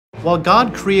While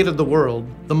God created the world,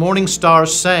 the morning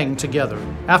stars sang together.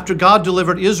 After God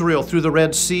delivered Israel through the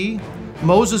Red Sea,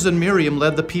 Moses and Miriam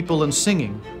led the people in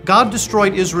singing. God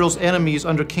destroyed Israel's enemies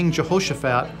under King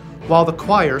Jehoshaphat, while the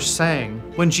choir sang.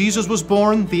 When Jesus was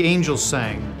born, the angels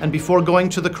sang, and before going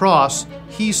to the cross,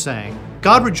 he sang.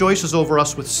 God rejoices over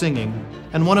us with singing,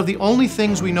 and one of the only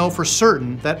things we know for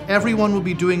certain that everyone will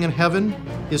be doing in heaven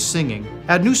is singing.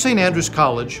 At New St. Andrews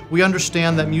College, we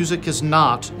understand that music is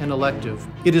not an elective.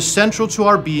 It is central to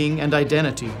our being and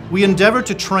identity. We endeavor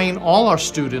to train all our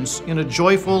students in a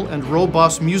joyful and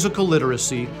robust musical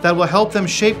literacy that will help them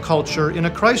shape culture in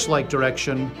a Christ-like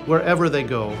direction wherever they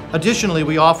go. Additionally,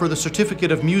 we offer the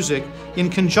Certificate of Music in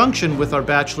conjunction with our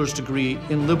bachelor's degree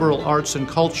in liberal arts and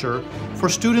culture for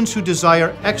students who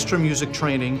desire extra music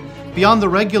training beyond the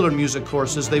regular music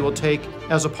courses they will take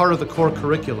as a part of the core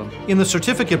curriculum. In the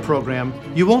certificate program,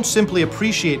 you won't simply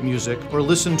appreciate music or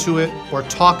listen to it or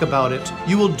talk about it.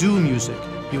 You will do music.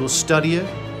 You will study it,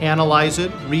 analyze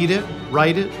it, read it,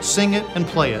 write it, sing it, and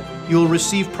play it. You will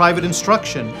receive private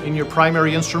instruction in your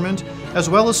primary instrument, as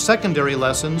well as secondary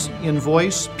lessons in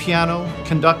voice, piano,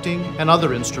 conducting, and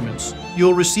other instruments. You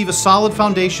will receive a solid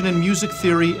foundation in music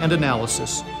theory and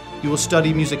analysis. You will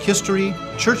study music history,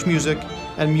 church music,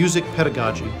 and music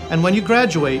pedagogy. And when you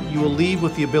graduate, you will leave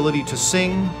with the ability to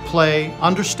sing, play,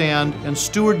 understand, and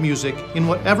steward music in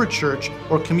whatever church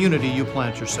or community you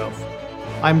plant yourself.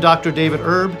 I'm Dr. David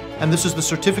Erb, and this is the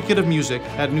Certificate of Music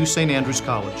at New St. Andrews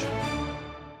College.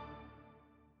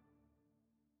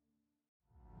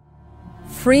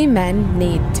 Free men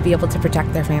need to be able to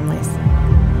protect their families.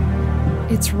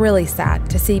 It's really sad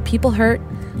to see people hurt,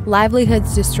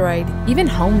 livelihoods destroyed, even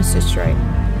homes destroyed,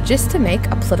 just to make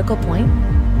a political point.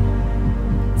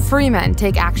 Free men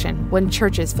take action when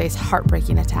churches face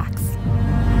heartbreaking attacks.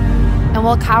 And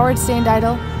while cowards stand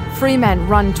idle, free men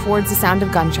run towards the sound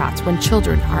of gunshots when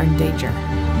children are in danger.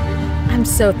 I'm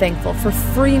so thankful for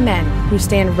free men who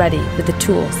stand ready with the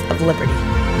tools of liberty.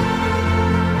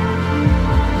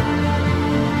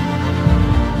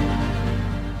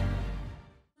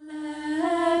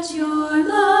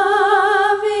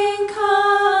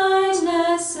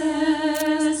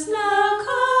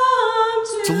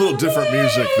 It's a little different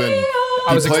music than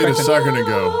he played a second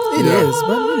ago. It is,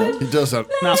 but you know. He does that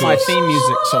Not to my us theme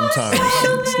music. sometimes.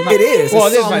 It is. Well,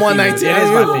 it is Psalm my theme 119. music. It is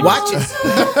my theme Watch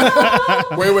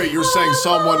it. Wait, you're saying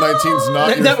Psalm 119 is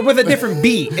not your... No, with a different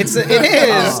beat. It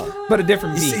is, but a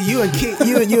different beat. See, you and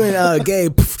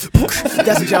Gabe,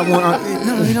 that's what y'all want.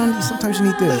 No, you don't. Sometimes you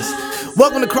need this.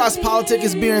 Welcome to Cross Politics.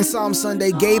 It's Beer and Psalm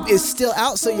Sunday. Gabe is still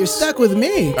out, so you're stuck with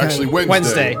me. Actually, Wednesday.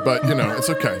 Wednesday. But, you know, it's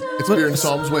okay. It's Beer and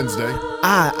Psalms Wednesday.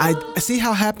 I see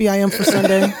how happy I am for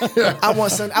Sunday. I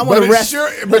want Sunday. I want But to rest.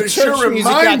 it sure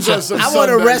reminds us of I Sunday. want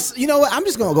to rest. You know what? I'm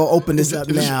just going to go open this up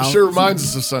now. It sure reminds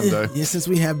us of Sunday. Yeah, since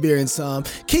we have Beer and Psalm.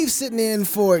 Keith's sitting in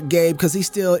for Gabe because he's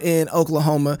still in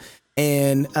Oklahoma.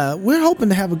 And we're hoping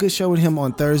to have a good show with him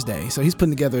on Thursday. So he's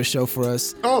putting together a show for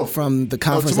us from the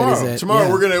conference that he's at. Tomorrow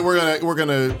Yeah. we're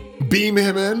gonna beam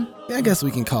him in. Yeah, I guess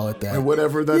we can call it that. And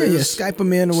whatever that is. Yeah, Skype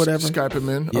him in or whatever. Skype him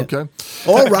in. Yeah. Okay. Oral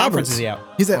What Roberts. conference is he at?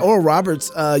 He's at Oral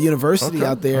Roberts University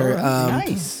out there.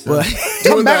 Nice. Well,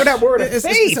 Come back with that word of it's-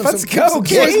 faith. Let's go, some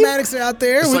Gabe. charismatics are out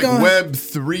there. It's like Web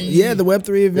 3. Yeah, the Web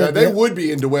 3 event. Yeah, they would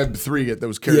be into Web 3 at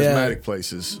those charismatic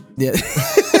places. Yeah.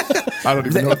 I don't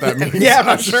even know what that means. Yeah, I'm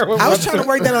not sure. I was trying to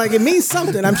work that out. Like, it means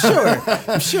something. I'm sure.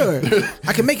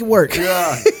 I can make it work.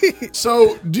 Yeah.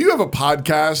 So, do you have a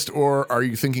podcast, or are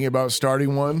you thinking about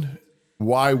starting one?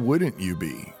 Why wouldn't you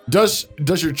be? Does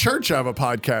your church have a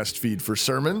podcast feed for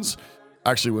sermons?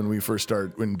 Actually,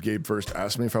 when Gabe first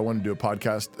asked me if I wanted to do a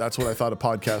podcast, that's what I thought a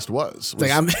podcast was.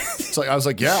 I was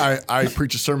like, yeah, I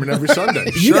preach a sermon every Sunday.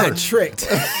 You Sure. got tricked.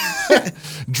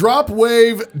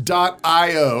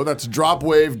 Dropwave.io. That's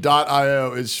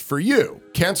dropwave.io is for you.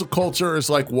 Cancel culture is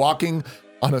like walking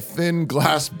on a thin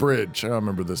glass bridge. I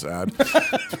remember this ad.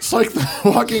 It's like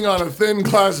walking on a thin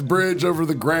glass bridge over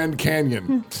the Grand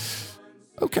Canyon.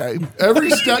 Okay. Every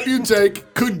step you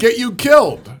take could get you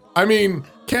killed. I mean,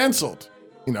 canceled.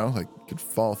 You know, like you could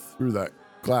fall through that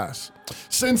glass.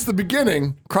 Since the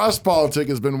beginning, Cross Politic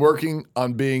has been working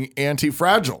on being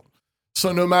anti-fragile.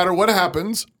 So no matter what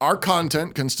happens, our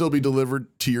content can still be delivered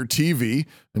to your TV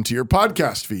and to your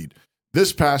podcast feed.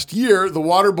 This past year, the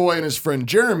Waterboy and his friend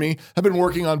Jeremy have been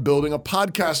working on building a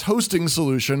podcast hosting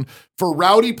solution for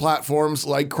rowdy platforms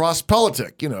like Cross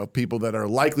Politic. You know, people that are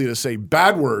likely to say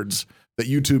bad words that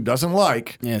YouTube doesn't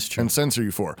like and censor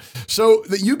you for. So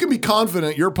that you can be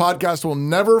confident your podcast will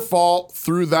never fall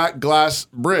through that glass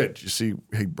bridge. You see,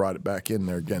 he brought it back in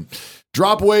there again.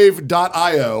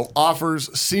 Dropwave.io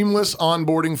offers seamless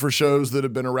onboarding for shows that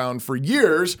have been around for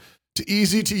years to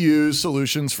easy-to-use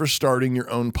solutions for starting your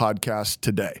own podcast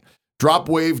today.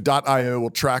 Dropwave.io will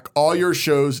track all your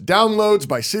shows, downloads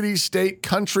by city, state,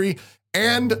 country,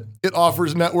 and it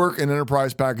offers network and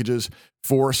enterprise packages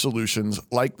for solutions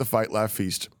like the Fight Laugh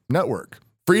Feast network.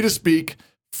 Free to speak,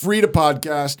 free to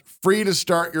podcast, free to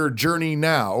start your journey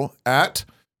now at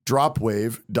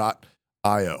dropwave.io.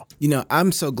 You know,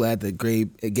 I'm so glad that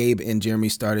Gabe and Jeremy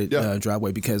started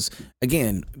Dropwave because,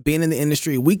 again, being in the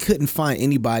industry, we couldn't find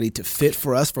anybody to fit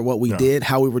for us for what we did,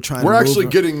 how we were trying We're to actually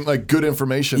getting like good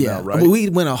information now, right? We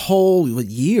went a whole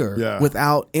year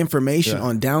without information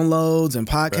on downloads and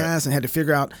podcasts and had to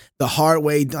figure out the hard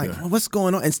way, like what's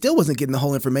going on, and still wasn't getting the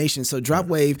whole information. So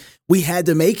Dropwave, we had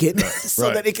to make it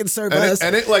so that it can serve us.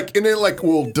 And it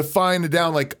will define it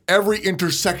down like every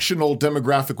intersectional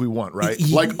demographic we want, right?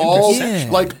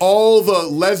 Like all the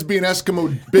lesbian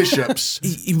Eskimo bishops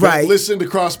that listen to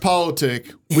Cross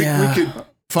Politic, we could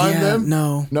find them?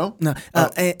 No.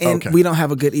 And we don't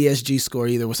have a good ESG score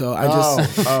either. So I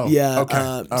just, All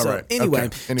right. Anyway,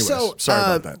 so sorry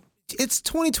about that. It's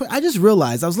 2020. I just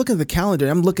realized I was looking at the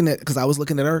calendar. Because I was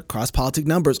looking at our Cross Politic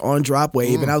numbers on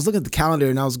Dropwave, and I was looking at the calendar,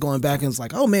 and I was going back, and it's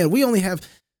like, oh man, we only have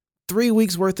 3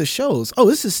 weeks worth of shows. Oh,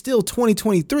 this is still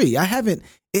 2023.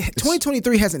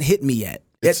 2023 hasn't hit me yet.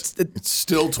 It's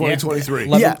still 2023.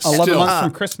 11 months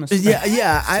from Christmas.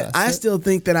 I still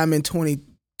think that I'm in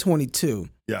 2022.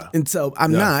 Yeah. And so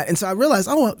I'm not. And so I realized,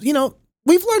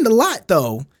 we've learned a lot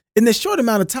though in this short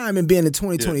amount of time and being in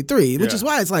 2023, which is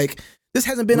why it's like, this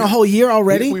hasn't been a whole year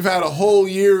already. We've had a whole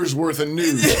year's worth of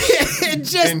news in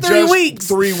just 3 weeks.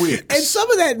 3 weeks. And some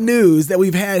of that news that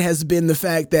we've had has been the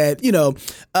fact that,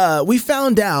 we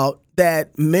found out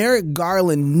that Merrick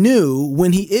Garland knew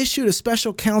when he issued a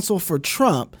special counsel for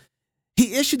Trump.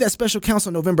 He issued that special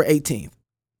counsel November 18th.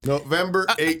 November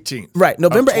 18th. Right,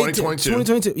 November 18th.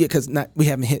 2022. Yeah, because we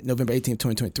haven't hit November 18th,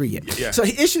 2023 yet. Yeah. So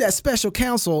he issued that special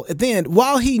counsel, and then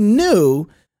while he knew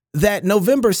that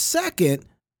November 2nd,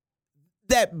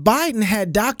 that Biden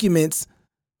had documents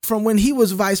from when he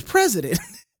was vice president.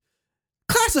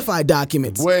 Classified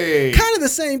documents. Wait. Kind of the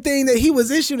same thing that he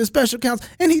was issued a special counsel.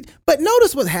 But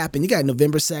notice what happened. You got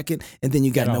November 2nd, and then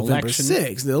you got November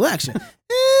 6th, the election.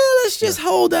 Let's just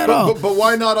hold that off. But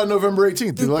why not on November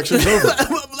 18th? The election's over.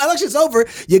 The election's over.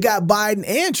 You got Biden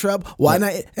and Trump. Why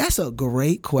not? That's a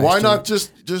great question. Why not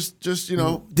just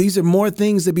These are more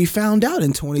things to be found out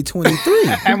in 2023.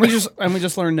 and we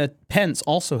just learned that Pence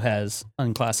also has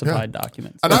unclassified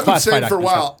documents. And I've been saying for a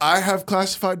while, I have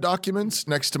classified documents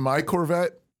next to my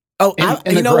Corvette. Oh,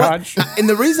 in the garage. And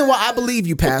the reason why I believe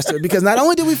you, Pastor, because not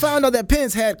only did we find out that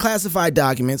Pence had classified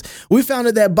documents, we found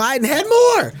out that Biden had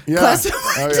more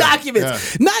classified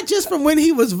documents. Not just from when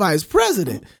he was vice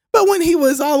president, but when he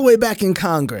was all the way back in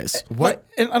Congress. What?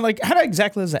 And how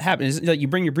exactly does that happen? Is it like you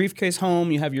bring your briefcase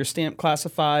home, you have your stamped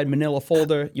classified manila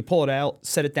folder, you pull it out,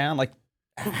 set it down? Like,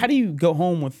 how do you go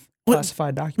home with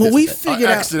classified documents? Well, we figured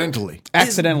out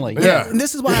accidentally. Yeah. And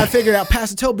this is why I figured out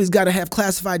Pastor Toby's got to have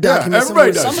classified documents.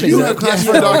 Everybody does. You have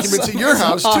classified documents at your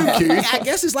house too, Keith. I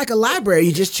guess it's like a library.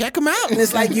 You just check them out, and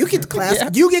it's like you get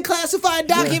you get classified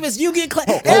documents. You get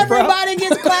everybody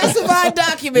gets classified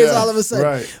documents all of a sudden.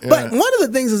 Right. Yeah. But one of the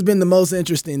things that's been the most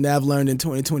interesting that I've learned in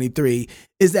 2023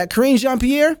 is that Karine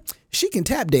Jean-Pierre, she can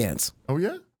tap dance. Oh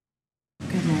yeah.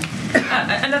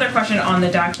 Another question on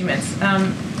the documents.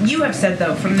 You have said,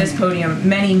 though, from this podium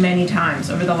many, many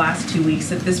times over the last 2 weeks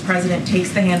that this president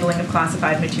takes the handling of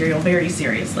classified material very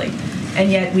seriously.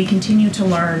 And yet we continue to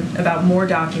learn about more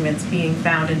documents being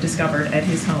found and discovered at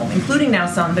his home, including now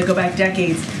some that go back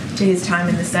decades to his time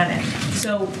in the Senate.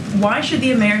 So why should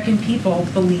the American people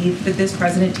believe that this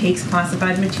president takes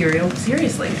classified material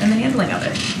seriously and the handling of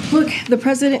it? Look,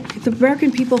 the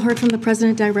American people heard from the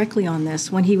president directly on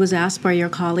this when he was asked by your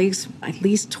colleagues at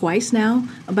least twice now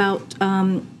about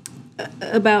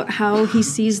how he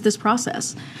sees this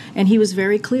process. And he was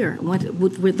very clear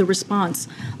with the response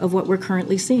of what we're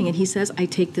currently seeing. And he says, I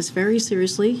take this very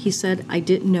seriously. He said, I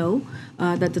didn't know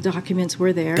that the documents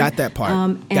were there. Got that part.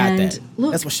 And that.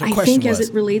 Look, that's what I think as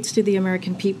it relates to the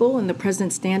American people and the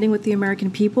president standing with the American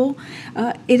people,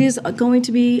 it is going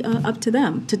to be up to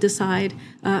them to decide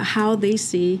how they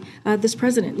see this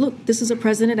president. Look, this is a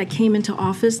president that came into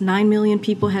office. 9 million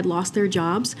people had lost their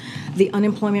jobs. The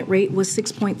unemployment rate was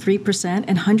 6.3%. 10%,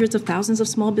 and hundreds of thousands of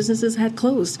small businesses had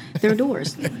closed their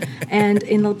doors. And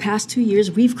in the past 2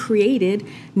 years, we've created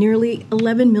nearly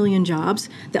 11 million jobs.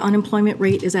 The unemployment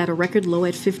rate is at a record low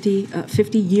at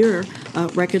 50-year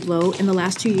record low. In the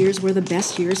last 2 years were the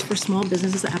best years for small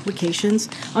businesses applications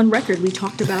on record. We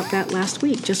talked about that last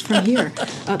week, just from here.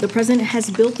 The president has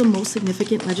built the most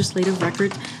significant legislative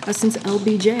record since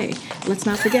LBJ. Let's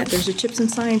not forget, there's the CHIPS and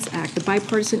Science Act, the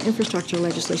bipartisan infrastructure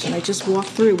legislation. I just walked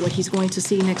through what he's going to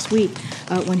see next week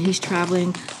when he's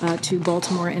traveling to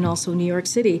Baltimore and also New York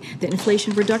City. The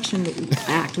Inflation Reduction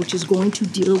Act, which is going to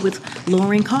deal with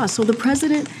lowering costs. So the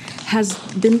president has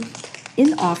been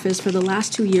in office for the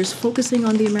last 2 years focusing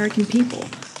on the American people.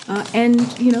 And,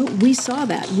 we saw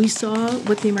that. We saw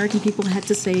what the American people had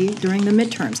to say during the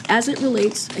midterms. As it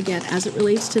relates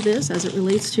to this, as it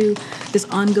relates to this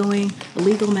ongoing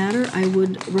legal matter, I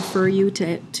would refer you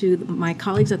to my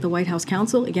colleagues at the White House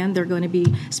Counsel. Again, they're going to be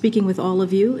speaking with all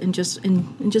of you in just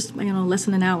less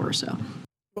than an hour or so.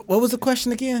 What was the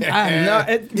question again?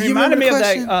 It reminded me of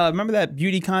that. Remember that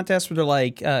beauty contest where they're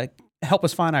like, help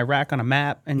us find Iraq on a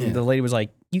map? And the lady was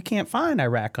like, you can't find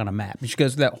Iraq on a map. And she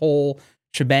goes through that whole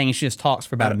shebang, and she just talks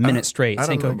for about a minute straight. I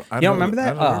don't you don't remember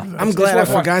that? I'm glad I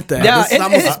forgot that. Yeah, this is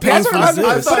almost as painful as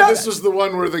I this. thought this was the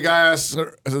one where the guy asked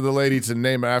the lady to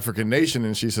name an African nation,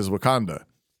 and she says Wakanda.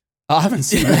 I haven't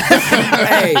seen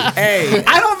that. Hey.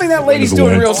 I don't think that lady's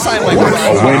doing real sign language.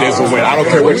 A win is a win. I don't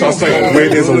care what y'all say. A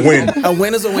win is a win. A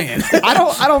win is a win. I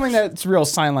don't think that's real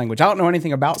sign language. I don't know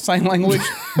anything about sign language,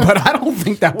 but I don't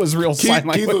think that was real sign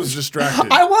language. Keith was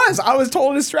distracted. I was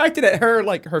totally distracted at her,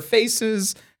 like her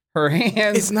faces, her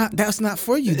hands. That's not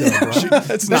for you though, bro.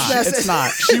 It's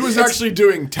not. She was actually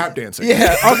doing tap dancing.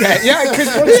 Yeah. Okay. Yeah. Because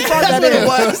she brought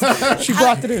that in. She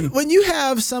brought it in. When you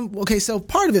have so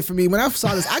part of it for me, when I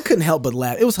saw this, I couldn't help but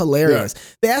laugh. It was hilarious. Yeah.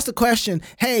 They asked the question,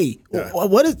 "Hey,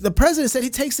 what is the president said he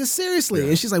takes this seriously?"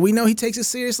 And she's like, "We know he takes it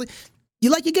seriously." You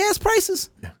like your gas prices?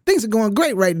 Yeah. Things are going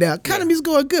great right now. Economy's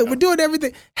going good. We're doing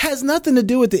everything. Has nothing to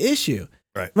do with the issue.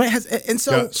 Right. And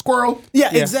so squirrel.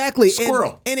 Yeah, exactly.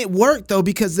 Squirrel. And it worked though,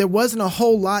 because there wasn't a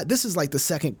whole lot. This is like the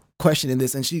second question in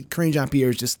this, and Karine Jean-Pierre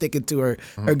is just sticking to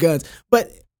her guns.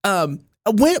 But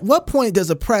what point does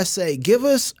a press say, give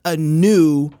us a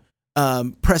new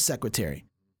press secretary,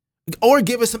 or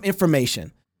give us some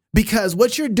information? Because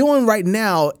what you're doing right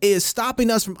now is stopping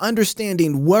us from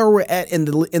understanding where we're at in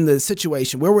the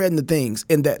situation, where we're at in the things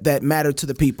and that matter to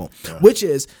the people, which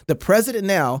is the president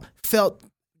now felt.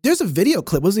 There's a video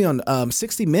clip. Was he on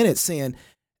 60 Minutes saying,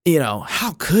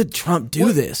 how could Trump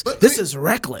do this? This is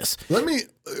reckless. Let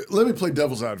me play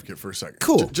devil's advocate for a second.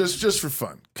 Cool. Just for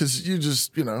fun, because you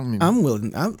just I'm willing.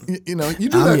 you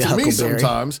do that to me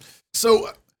sometimes. So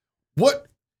what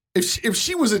if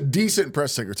she was a decent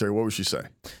press secretary? What would she say?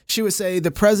 She would say the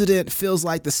president feels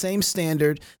like the same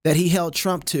standard that he held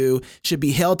Trump to should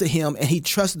be held to him, and he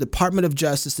trusts the Department of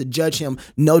Justice to judge him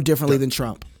no differently than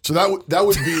Trump. So that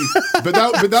would be, but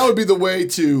that would be the way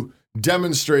to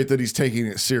demonstrate that he's taking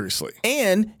it seriously.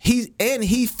 And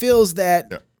he feels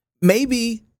that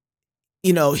maybe,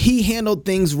 he handled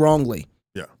things wrongly.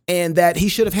 Yeah. And that he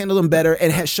should have handled them better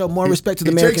and has shown more respect to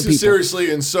the American people. He takes it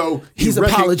seriously, and so he's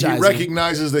apologizing. He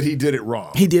recognizes that he did it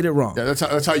wrong. He did it wrong. Yeah,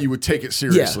 that's how you would take it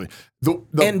seriously. Yeah.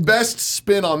 The best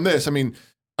spin on this,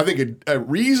 I think a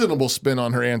reasonable spin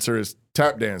on her answer is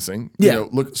tap dancing. Yeah.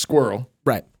 Look, squirrel.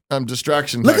 Right.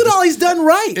 Distraction. Look at all he's done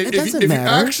right. It doesn't matter. If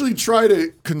you actually try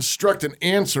to construct an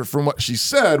answer from what she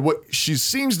said, what she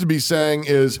seems to be saying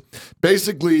is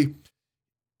basically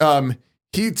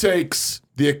he takes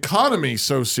the economy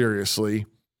so seriously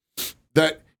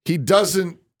that he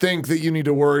doesn't think that you need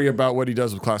to worry about what he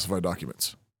does with classified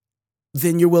documents.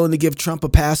 Then you're willing to give Trump a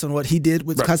pass on what he did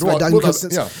with classified documents? He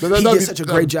did such a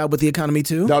great job with the economy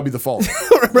too. That would be the fault.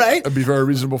 Right? That'd be very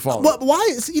reasonable fault. But why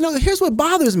is, here's what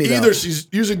bothers me Either she's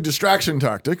using distraction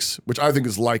tactics, which I think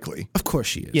is likely. Of course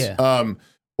she is. Yeah.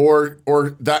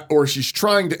 Or she's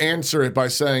trying to answer it by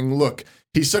saying, look,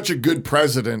 he's such a good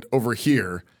president over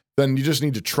here, then you just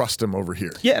need to trust him over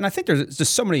here. Yeah, and I think there's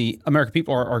just so many American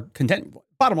people are content.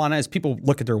 Bottom line is people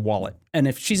look at their wallet. And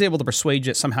if she's able to persuade you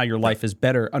that somehow your life is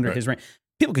better under his reign,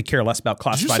 people could care less about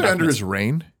classified documents. Did you say under his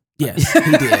reign? Yes,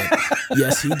 he did.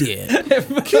 Yes, he did.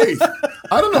 Keith,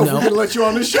 I don't know if we're going to let you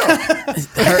on this show.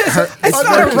 It's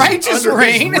not a righteous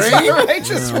reign. It's not a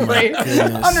righteous reign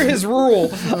under his rule.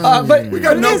 But we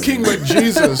got no king but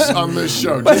Jesus on this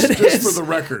show, just for the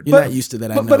record. You're not used to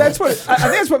that, I know. But that's what I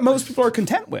think. That's what most people are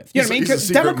content with. You know what I mean? He's a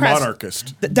secret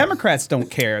monarchist. The Democrats don't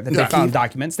care that they found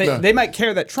documents. They might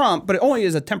care that Trump, but it only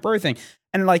is a temporary thing.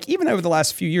 And like even over the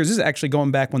last few years, this is actually going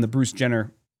back when the Bruce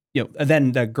Jenner And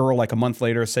then the girl like a month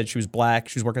later said she was black.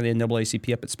 She was working at the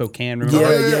NAACP up at Spokane.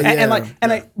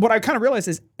 Remember? What I kind of realized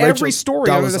is every story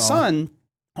under the sun,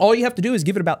 all you have to do is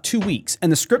give it about 2 weeks,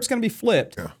 and the script's going to be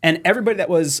flipped, and everybody that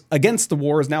was against the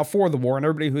war is now for the war, and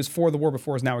everybody who was for the war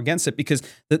before is now against it, because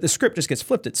the script just gets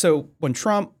flipped. So when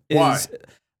Trump is...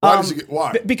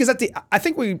 Why? Because I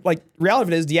think reality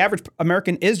of it is the average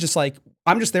American is just like,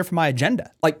 I'm just there for my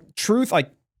agenda. Like truth,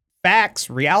 like facts,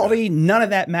 reality, none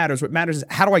of that matters. What matters is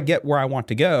how do I get where I want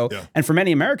to go? Yeah. And for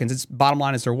many Americans, it's bottom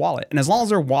line is their wallet. And as long as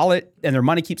their wallet and their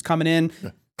money keeps coming in,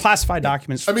 classified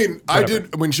documents. I mean, whatever. I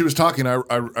did, when she was talking, I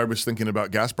was thinking about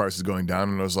gas prices going down,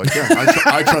 and I was like,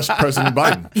 I trust President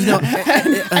Biden.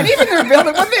 And even in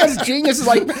the one thing that's genius is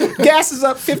like, gas is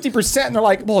up 50%, and they're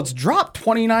like, well, it's dropped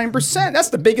 29%. That's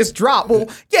the biggest drop. Well,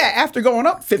 after going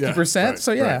up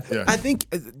 50%. I think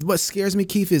what scares me,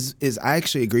 Keith, is I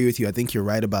actually agree with you. I think you're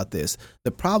right about this.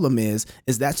 The problem is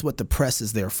that's what the press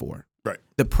is there for. Right.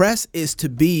 The press is to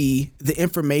be the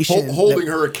information holding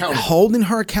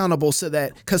her accountable, so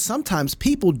that, because sometimes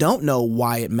people don't know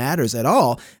why it matters at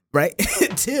all, right?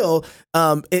 Until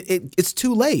it's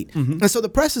too late. Mm-hmm. And so the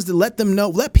press is to let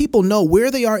people know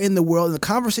where they are in the world and the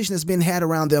conversation that's being had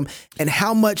around them and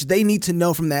how much they need to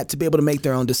know from that to be able to make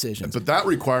their own decisions. But that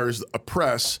requires a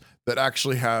press that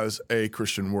actually has a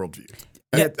Christian worldview.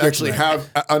 And actually have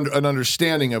an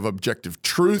understanding of objective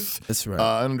truth. That's right.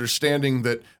 An understanding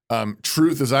that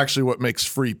truth is actually what makes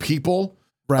free people.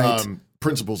 Right.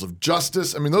 Principles of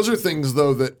justice. I mean, those are things,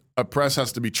 though, that a press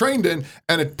has to be trained in,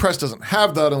 and a press doesn't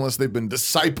have that unless they've been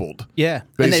discipled. Yeah,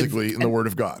 basically in the Word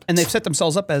of God. And they've set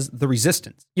themselves up as the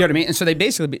resistance. You know what I mean? And so they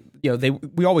basically,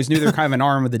 we always knew they were kind of an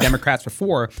arm of the Democrats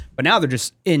before, but now they're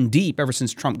just in deep. Ever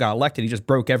since Trump got elected, he just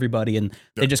broke everybody, and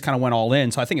they just kind of went all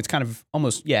in. So I think it's kind of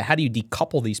almost, how do you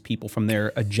decouple these people from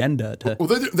their agenda? Well,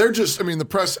 they're just, I mean, the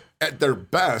press at their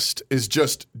best is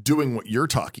just doing what you're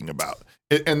talking about,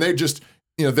 and they just.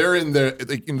 They're in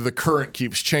the current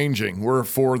keeps changing. We're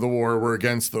for the war. We're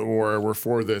against the war. We're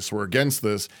for this. We're against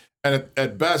this. And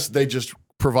at best, they just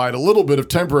provide a little bit of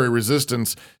temporary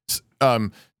resistance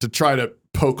to try to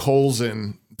poke holes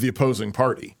in the opposing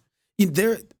party.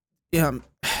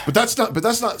 But that's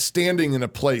not standing in a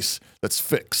place that's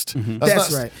fixed. Mm-hmm.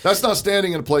 That's right. That's not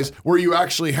standing in a place where you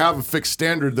actually have a fixed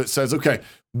standard that says, okay,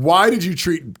 why did you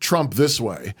treat Trump this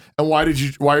way, and why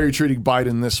are you treating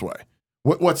Biden this way?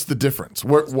 What's the difference?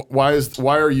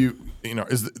 Why are you?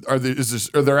 Are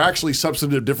there actually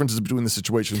substantive differences between the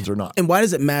situations or not? And why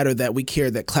does it matter that we care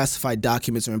that classified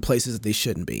documents are in places that they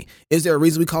shouldn't be? Is there a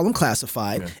reason we call them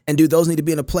classified? Yeah. And do those need to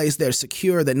be in a place they're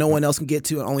secure that no one else can get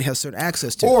to and only has certain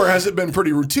access to? Or has it been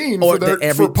pretty routine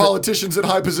for politicians in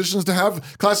high positions to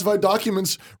have classified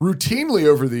documents routinely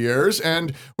over the years,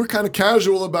 and we're kind of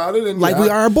casual about it? And we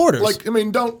are our borders.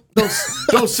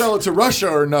 Don't sell it to Russia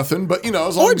or nothing, but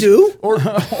as long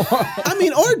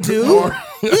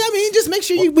just make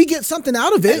sure we get something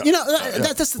out of it.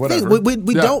 That's the thing.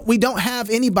 We don't have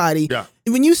anybody. Yeah.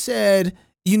 When you said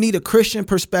you need a Christian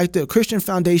perspective, Christian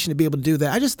foundation to be able to do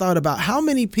that, I just thought about how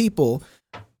many people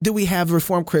do we have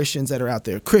Reformed Christians that are out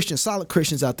there, solid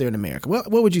Christians out there in America? What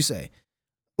would you say?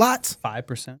 Lots?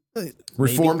 5%.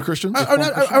 Reformed Christians?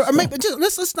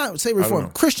 Let's not say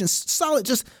Reformed. Christians, solid,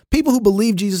 just people who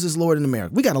believe Jesus is Lord in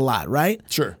America. We got a lot, right?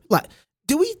 Sure. Like,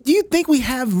 do you think we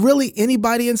have really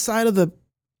anybody inside of the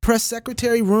press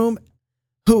secretary room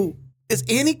who is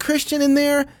any Christian in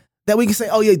there that we can say,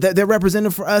 oh yeah, they're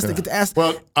representative for us? They get to ask.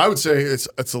 Well, I would say it's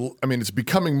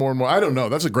becoming more and more. I don't know.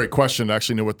 That's a great question to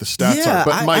actually know what the stats are.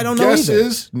 But my guess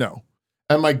is no.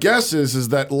 And my guess is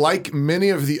that, like many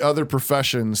of the other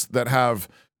professions that have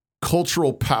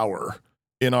cultural power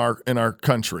in our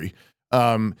country,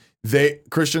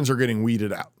 Christians are getting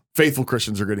weeded out. Faithful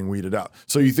Christians are getting weeded out.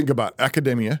 So you think about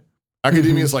academia.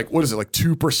 Academia is like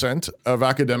 2% of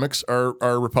academics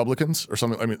are Republicans or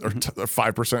something. I mean, or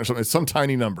 5% or something. It's some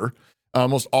tiny number.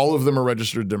 Almost all of them are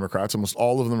registered Democrats. Almost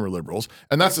all of them are liberals,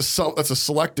 and that's a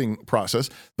selecting process.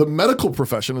 The medical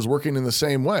profession is working in the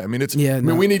same way. I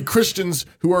mean, we need Christians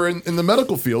who are in the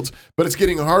medical fields, but it's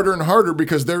getting harder and harder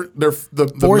because the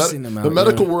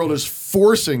medical world is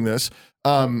forcing this.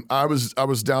 I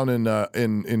was down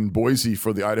in Boise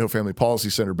for the Idaho Family Policy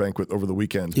Center banquet over the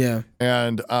weekend. Yeah,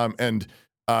 and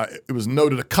it was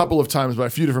noted a couple of times by a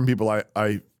few different people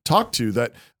I talked to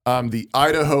that the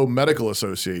Idaho Medical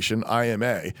Association,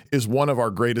 IMA, is one of our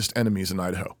greatest enemies in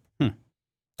Idaho.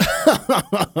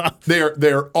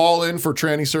 They're all in for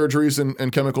tranny surgeries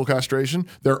and chemical castration.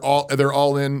 They're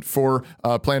all in for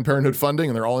Planned Parenthood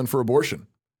funding, and they're all in for abortion.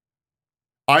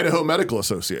 Idaho Medical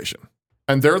Association.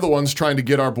 And they're the ones trying to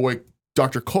get our boy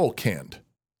Dr. Cole canned.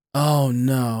 Oh,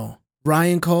 no.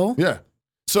 Ryan Cole? Yeah.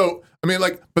 So I mean,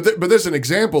 like, but there's an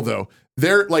example though.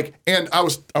 They're like, and I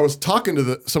was talking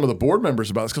to some of the board members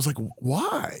about this because like,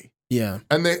 why? Yeah.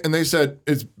 And they said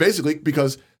it's basically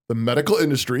because the medical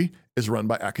industry is run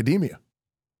by academia.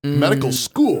 Medical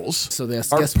schools so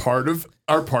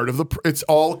are part of the. It's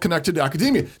all connected to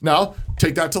academia. Now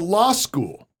take that to law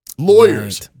school,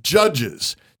 lawyers,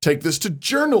 judges. Take this to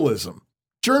journalism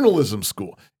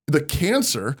school. The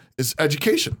cancer is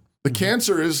education. The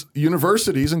cancer is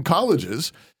universities and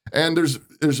colleges. And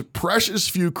there's a precious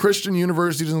few Christian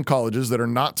universities and colleges that are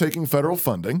not taking federal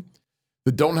funding,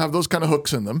 that don't have those kind of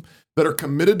hooks in them, that are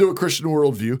committed to a Christian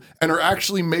worldview and are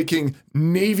actually making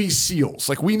Navy SEALs.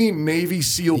 Like we need Navy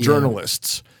SEAL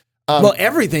journalists. Well,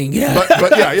 everything, yeah.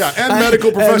 But yeah, and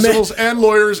medical professionals and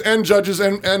lawyers and judges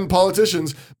and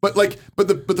politicians. But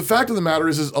the fact of the matter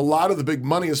is a lot of the big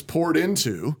money is poured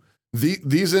into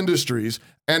these industries,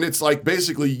 and it's like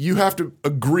basically you have to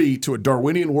agree to a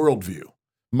Darwinian worldview.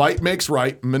 Might makes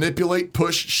right, manipulate,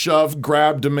 push, shove,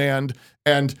 grab, demand,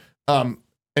 and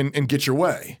get your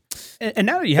way. And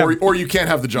now that you have, or you can't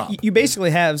have the job. You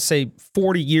basically have, say,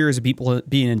 40 years of people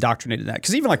being indoctrinated in that.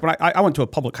 Because even like when I went to a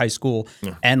public high school,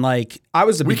 and like I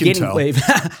was the beginning wave.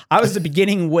 I was the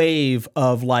beginning wave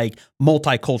of like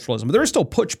multiculturalism. But there was still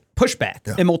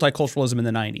pushback in multiculturalism in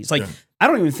the 90s. Like I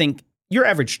don't even think your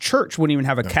average church wouldn't even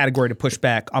have a category to push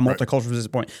back on multiculturalism at this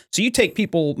point. So you take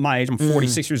people my age, I'm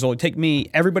 46 years old, take me,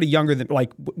 everybody younger than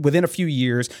like within a few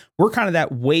years, we're kind of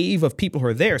that wave of people who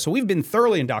are there. So we've been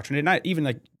thoroughly indoctrinated. Not even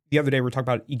like the other day we were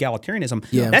talking about egalitarianism.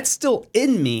 Yeah. That's still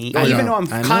in me, even though I'm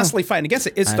constantly fighting against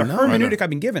it. It's the hermeneutic I've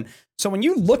been given. So when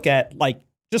you look at like,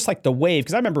 just like the wave,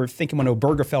 because I remember thinking when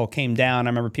Obergefell came down, I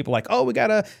remember people like, oh,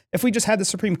 if we just had the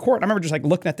Supreme Court. I remember just like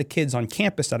looking at the kids on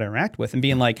campus that I interact with and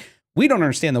being like, we don't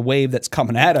understand the wave that's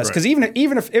coming at us. Because even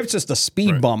if it's just a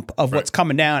speed bump of what's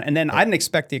coming down, and then I didn't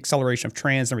expect the acceleration of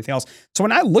trans and everything else. So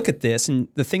when I look at this and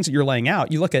the things that you're laying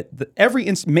out, you look at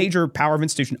every major power of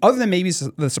institution, other than maybe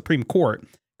the Supreme Court,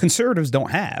 conservatives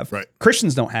don't have,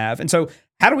 Christians don't have. And so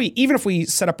how do we, even if we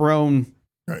set up our own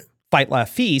fight, laugh,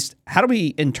 feast, how do we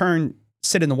in turn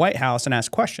sit in the White House and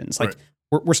ask questions? Like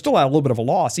we're still at a little bit of a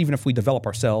loss, even if we develop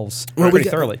ourselves pretty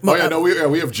thoroughly.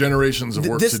 We have generations of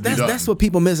work to be done. That's what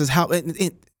people miss is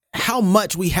how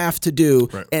much we have to do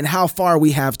and how far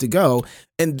we have to go.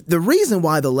 And the reason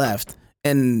why the left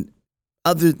and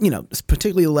other,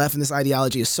 particularly the left and this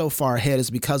ideology is so far ahead is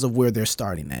because of where they're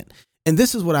starting at. And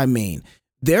this is what I mean.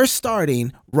 They're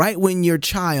starting right when your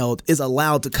child is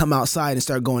allowed to come outside and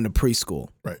start going to preschool.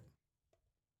 Right.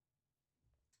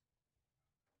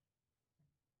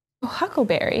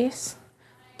 Huckleberries.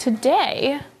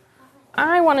 Today,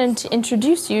 I wanted to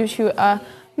introduce you to a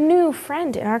new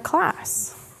friend in our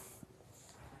class.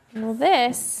 Well,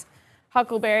 this,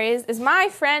 Huckleberries, is my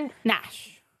friend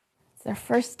Nash. It's their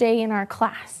first day in our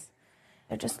class.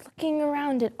 They're just looking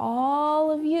around at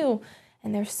all of you,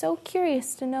 and they're so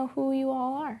curious to know who you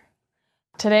all are.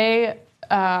 Today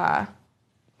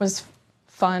was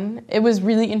fun. It was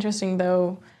really interesting,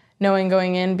 though, knowing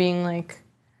going in, being like,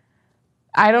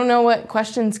 I don't know what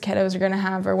questions kiddos are going to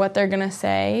have or what they're going to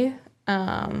say,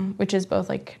 which is both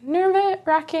like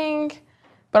nerve-wracking,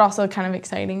 but also kind of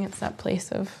exciting. It's that place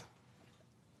of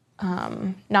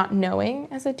not knowing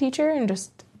as a teacher and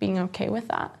just being okay with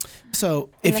that. So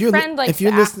if you're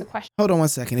listening, hold on one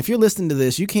second. If you're listening to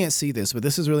this, you can't see this, but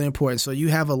this is really important. So you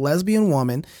have a lesbian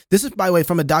woman. This is, by the way,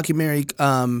 from a documentary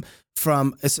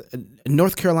from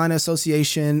North Carolina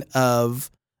Association of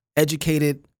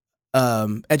Education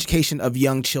of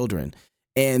Young Children.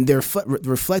 And they're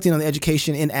reflecting on the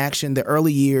education in action, the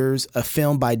early years, a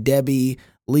film by Debbie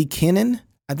Lee Kennan,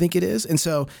 I think it is. And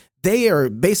so they are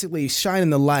basically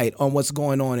shining the light on what's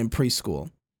going on in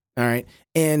preschool. All right.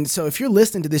 And so if you're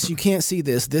listening to this, you can't see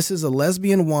this. This is a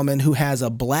lesbian woman who has a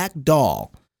black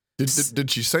doll. Did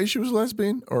she say she was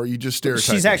lesbian, or are you just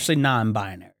stereotyping? She's actually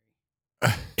non-binary.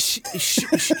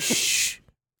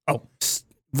 Oh.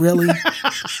 Really?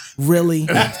 Really?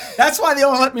 That's why they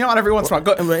only let me on every once in a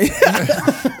while.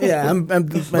 Yeah,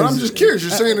 but I'm just curious.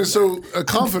 You're saying it so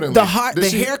confidently. The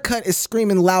haircut is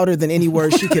screaming louder than any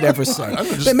word she could ever say.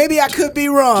 But maybe I could be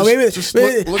wrong.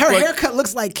 Her haircut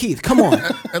looks like Keith. Come on.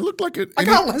 It looked like it. I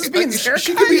got lesbian's haircut.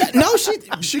 She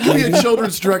could be a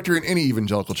children's director in any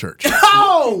evangelical church.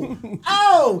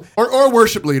 Oh. Or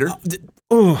worship leader.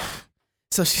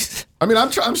 So she's. I mean,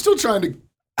 I'm still trying to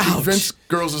convince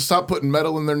girls to stop putting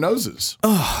metal in their noses.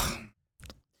 Oh.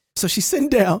 So she's sitting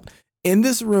down in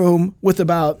this room with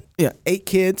about 8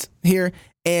 kids here,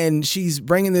 and she's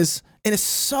bringing this, and it's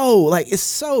so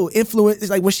influential. It's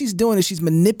like what she's doing is she's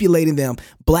manipulating them.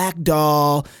 Black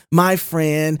doll, my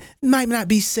friend, might not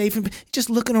be safe, just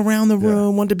looking around the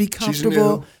room, want to be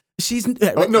comfortable. She's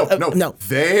no.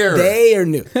 They are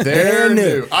new. They're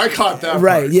new. I caught that.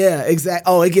 Right? Part. Yeah. Exactly.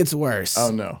 Oh, it gets worse. Oh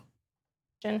no.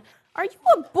 Are you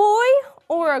a boy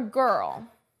or a girl?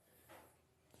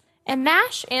 And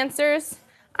Nash answers,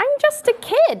 I'm just a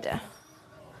kid.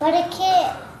 But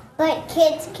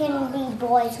kids can be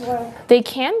boys or They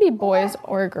can be boys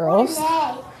or girls.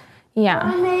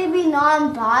 Yeah. Or maybe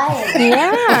non-binary.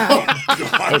 Yeah.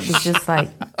 It's just like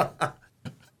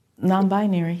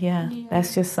non-binary, yeah.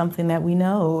 That's just something that we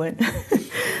know. And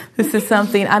this is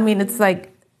something, I mean, it's like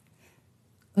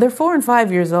they're 4 and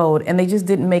 5 years old, and they just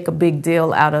didn't make a big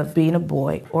deal out of being a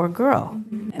boy or a girl.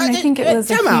 And I think it was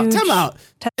time out.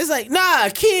 It's like, nah, a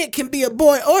kid can be a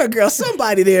boy or a girl.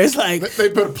 Somebody there is like... They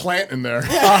put a plant in there.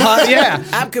 Yeah.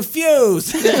 I'm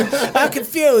confused.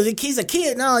 He's a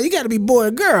kid. No, you got to be boy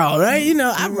or girl, right? You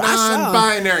know, I saw.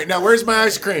 Non-binary. Now, where's my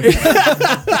ice cream?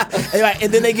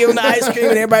 And then they give him the ice cream,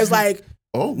 and everybody's like,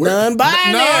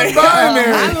 non-binary.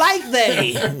 Non-binary. I like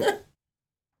they.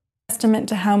 Testament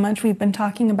to how much we've been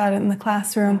talking about it in the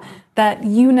classroom, that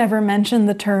you never mentioned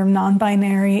the term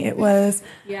non-binary. It was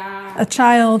a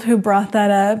child who brought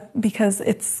that up because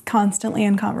it's constantly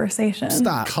in conversation.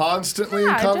 Stop. Constantly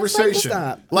in conversation.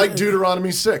 Like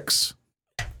Deuteronomy 6.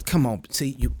 Come on.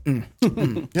 See, you.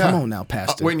 Come on now,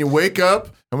 Pastor. When you wake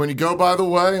up and when you go by the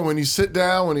way and when you sit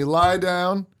down, when you lie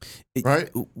down, right?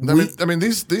 I mean,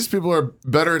 these people are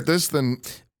better at this than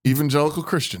evangelical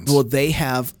Christians. Well, they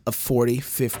have a 40,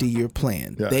 50-year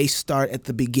plan. Yeah. They start at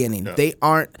the beginning. Yeah. They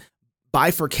aren't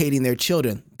bifurcating their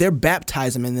children. They're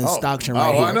baptizing them in this doctrine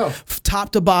right here. I know.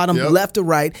 Top to bottom, left to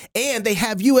right. And they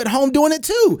have you at home doing it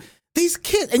too. These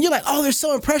kids, and you're like, oh, they're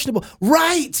so impressionable.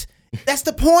 Right. That's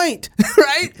the point.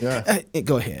 Right? Yeah.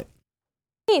 Go ahead.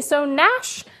 So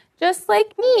Nash, just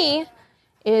like me,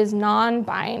 is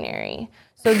non-binary.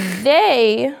 So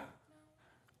they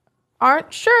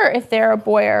aren't sure if they're a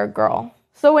boy or a girl.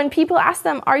 So when people ask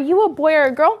them, are you a boy or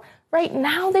a girl? Right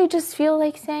now they just feel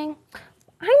like saying,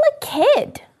 I'm a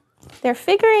kid. They're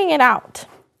figuring it out.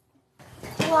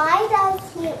 Why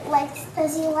does he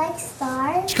like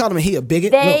stars? She called him a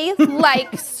bigot? They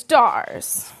like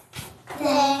stars. They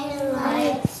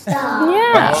like stars.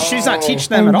 Yeah. She's not teaching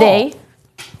them at all. They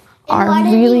are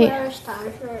really... Wear a star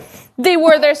shirt? They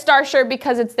wore their star shirt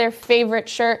because it's their favorite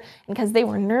shirt, and because they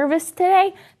were nervous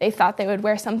today, they thought they would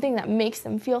wear something that makes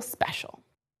them feel special.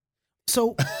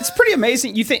 So it's pretty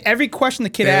amazing. You think every question the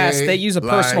kid asks, they use a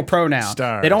personal pronoun.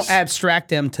 Stars. They don't abstract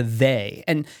them to they.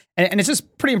 And it's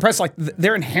just pretty impressive. Like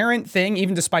their inherent thing,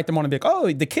 even despite them wanting to be like,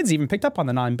 oh, the kids even picked up on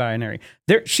the non-binary.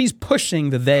 She's pushing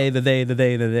the they.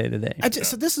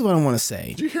 So this is what I want to say.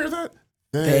 Did you hear that?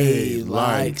 They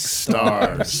like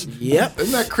stars. Yep.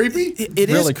 Isn't that creepy? It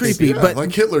really is creepy. Yeah, but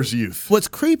like Hitler's youth. What's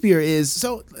creepier is,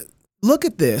 so look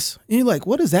at this. And you're like,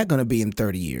 what is that going to be in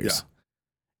 30 years?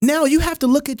 Yeah. Now you have to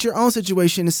look at your own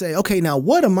situation and say, okay, now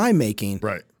what am I making?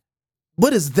 Right.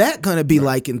 What is that going to be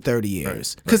like in 30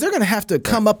 years? Because they're going to have to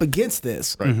come up against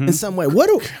this in some way.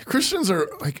 Christians are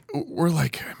like, we're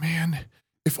like, man,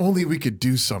 if only we could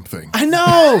do something. I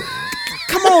know.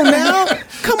 Come on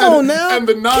now. And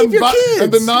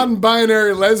the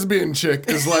non-binary lesbian chick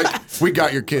is like, we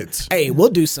got your kids. Hey, we'll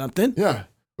do something. Yeah.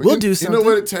 We'll do something. You know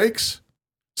what it takes?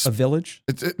 A village?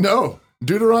 No.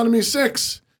 Deuteronomy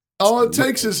 6. All it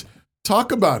takes is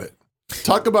talk about it.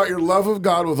 Talk about your love of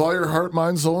God with all your heart,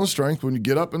 mind, soul, and strength when you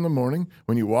get up in the morning,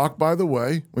 when you walk by the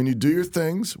way, when you do your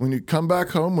things, when you come back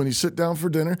home, when you sit down for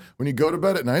dinner, when you go to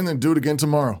bed at night, and then do it again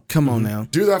tomorrow. Come on now.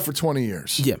 Do that for 20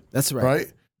 years. Yeah, that's right.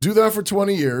 Right? Do that for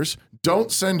 20 years.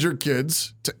 Don't send your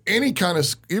kids to any kind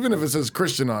of, even if it says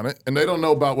Christian on it, and they don't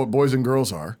know about what boys and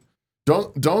girls are.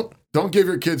 Don't give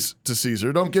your kids to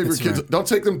Caesar. Don't give your kids. Don't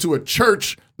take them to a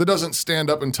church that doesn't stand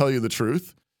up and tell you the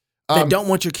truth. They don't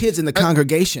want your kids in the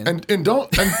congregation, and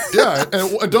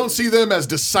don't see them as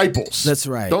disciples. That's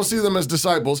right. Don't see them as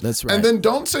disciples. That's right. And then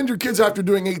don't send your kids after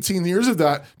doing 18 years of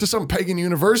that to some pagan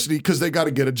university because they got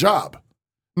to get a job.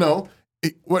 No,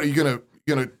 what are you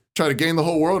gonna try to gain the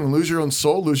whole world and lose your own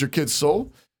soul, lose your kid's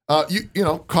soul?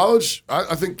 College.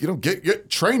 I think get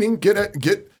training, get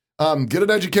an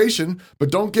education, but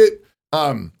don't get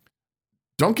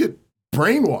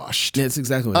brainwashed. Yeah, that's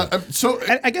exactly what so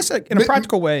I guess in a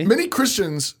practical way. Many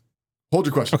Christians, hold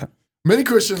your question. Okay. Many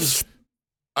Christians,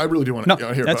 I really do want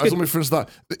to hear, but let me finish that.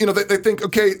 They think,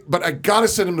 okay, but I got to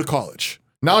send him to college.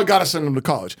 Now I got to send him to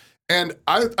college. And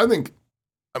I think,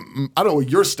 I don't know what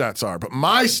your stats are, but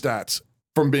my stats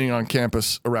from being on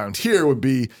campus around here would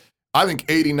be, I think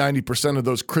 80-90% of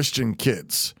those Christian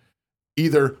kids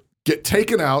either get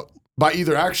taken out by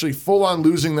either actually full on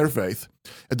losing their faith,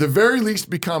 at the very least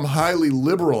become highly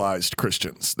liberalized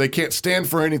Christians. They can't stand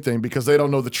for anything because they don't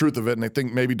know the truth of it, and they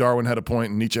think maybe Darwin had a point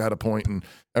and Nietzsche had a point and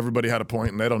everybody had a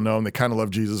point, and they don't know, and they kind of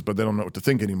love Jesus, but they don't know what to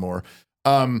think anymore.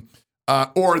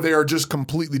 Or they are just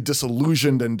completely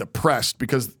disillusioned and depressed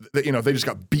because they just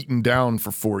got beaten down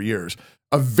for 4 years.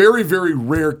 A very, very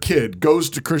rare kid goes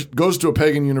to a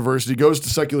pagan university, goes to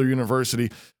secular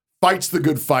university, fights the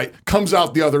good fight, comes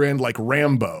out the other end like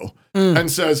Rambo,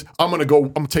 and says,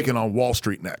 I'm taking on Wall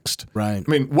Street next. Right.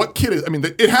 I mean, what kid is,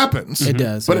 it happens. It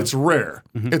does. But yeah. it's rare.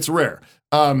 It's rare.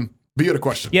 But you had a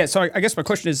question. Yeah, so I guess my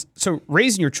question is, so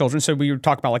raising your children, so we were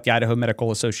talking about like the Idaho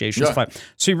Medical Association. Yeah.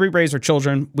 So you raise our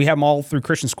children, we have them all through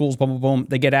Christian schools, boom, boom, boom,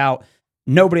 they get out.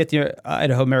 Nobody at the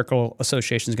Idaho Medical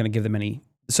Association is going to give them any.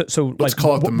 So let's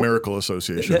call it the Miracle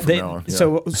Association from now on. Yeah.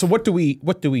 So what do we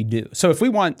do? So if we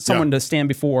want someone to stand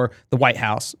before the White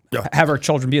House, have our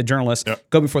children be a journalist,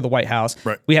 go before the White House,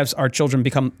 we have our children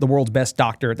become the world's best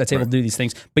doctor that's able to do these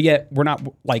things, but yet we're not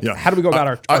how do we go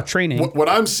about our training? What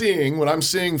I'm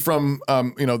seeing from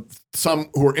some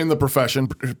who are in the profession,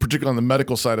 particularly on the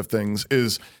medical side of things,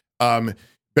 is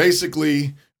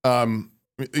basically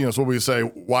it's what we say,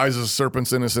 wise as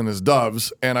serpents, innocent as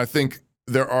doves, and I think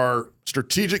there are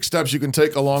strategic steps you can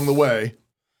take along the way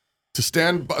to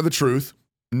stand by the truth,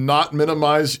 not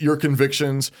minimize your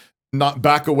convictions, not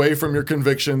back away from your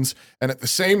convictions. And at the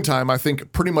same time, I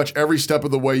think pretty much every step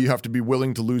of the way, you have to be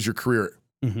willing to lose your career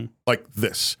like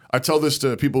this. I tell this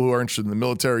to people who are interested in the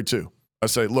military too. I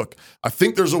say, look, I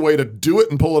think there's a way to do it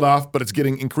and pull it off, but it's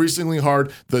getting increasingly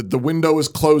hard. The window is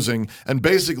closing. And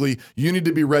basically, you need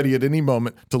to be ready at any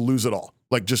moment to lose it all.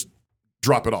 Like just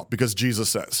drop it all, because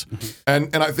Jesus says, and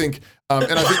I think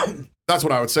that's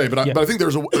what I would say. But I think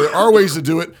there are ways to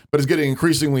do it, but it's getting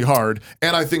increasingly hard.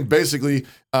 And I think basically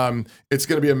it's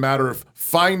going to be a matter of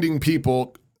finding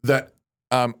people that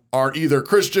are either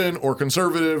Christian or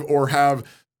conservative or have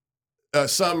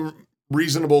some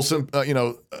reasonable sympathy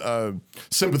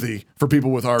for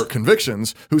people with our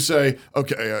convictions, who say,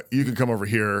 okay, you can come over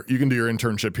here, you can do your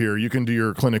internship here, you can do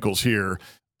your clinicals here.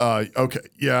 Okay,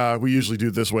 yeah, we usually do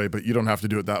it this way, but you don't have to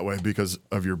do it that way because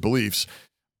of your beliefs.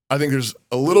 I think there's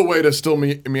a little way to still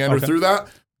meander through that,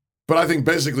 but I think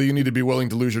basically you need to be willing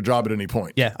to lose your job at any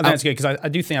point. Yeah, I think that's good, because I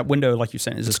do think that window, like you're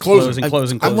saying, is just closing. And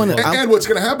what's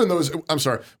going to happen though is, I'm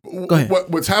sorry,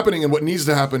 what's happening and what needs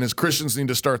to happen is Christians need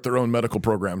to start their own medical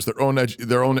programs, their own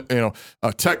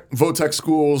Votech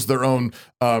schools, their own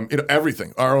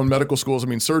everything. Our own medical schools. I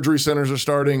mean, surgery centers are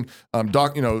starting.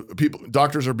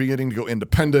 Doctors are beginning to go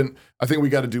independent. I think we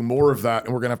got to do more of that,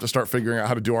 and we're going to have to start figuring out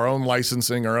how to do our own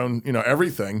licensing, our own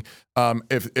everything.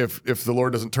 If the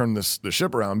Lord doesn't turn the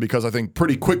ship around, because I think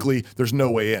pretty quickly there's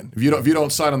no way in. If you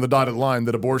don't sign on the dotted line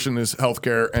that abortion is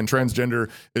healthcare and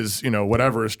transgender is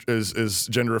whatever is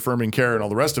gender affirming care and all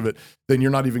the rest of it, then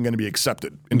you're not even going to be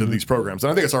accepted into these programs.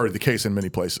 And I think it's already the case in many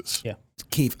places. Yeah,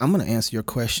 Keith, I'm going to answer your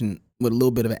question with a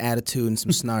little bit of an attitude and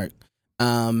some snark.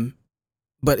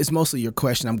 But it's mostly your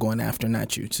question I'm going after,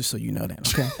 not you, just so you know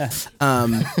that, okay?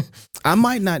 I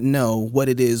might not know what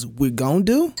it is we're going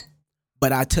to do,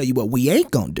 but I tell you what we ain't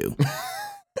going to do.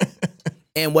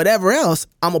 And whatever else,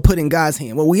 I'm going to put in God's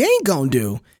hand. What we ain't going to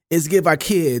do is give our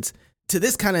kids to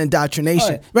this kind of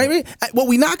indoctrination. Right? What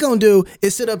we're not going to do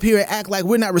is sit up here and act like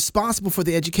we're not responsible for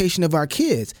the education of our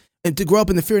kids and to grow up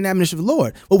in the fear and admonition of the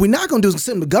Lord. What we're not going to do is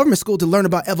send them to government school to learn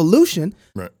about evolution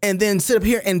and then sit up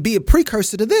here and be a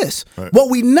precursor to this. Right.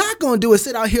 What we're not going to do is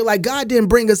sit out here like God didn't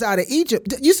bring us out of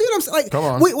Egypt. You see what I'm saying? Like, come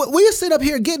on. We sit up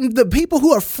here getting the people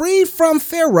who are freed from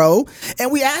Pharaoh,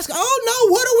 and we ask, oh no,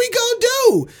 what are we going to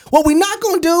do? What we're not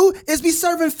going to do is be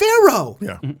serving Pharaoh.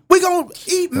 Yeah. We're going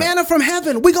to eat manna from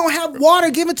heaven. We're going to have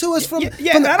water given to us from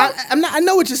I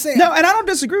know what you're saying. No, and I don't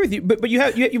disagree with you, but we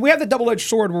have the double-edged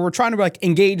sword where we're trying to like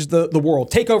engage the world,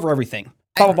 take over everything,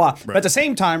 blah, blah, blah. Right. But at the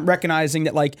same time, recognizing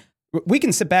that like we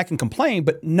can sit back and complain,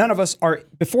 but none of us are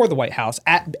before the White House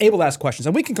able to ask questions.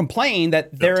 And we can complain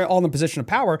that they're all in a position of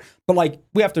power, but like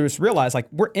we have to just realize like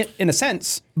we're in a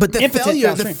sense. But the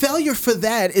failure for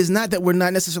that is not that we're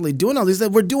not necessarily doing all these,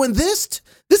 that we're doing this.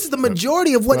 This is the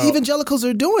majority of what evangelicals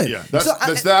are doing. Yeah,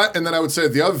 that's that. And then I would say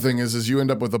the other thing is you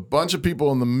end up with a bunch of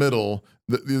people in the middle.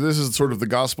 This is sort of the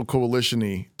gospel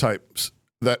coalition-y types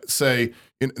that say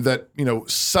that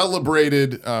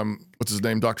celebrated what's his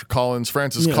name, Dr.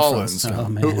 Francis Collins,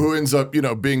 who ends up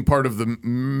being part of the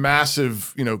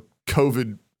massive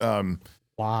COVID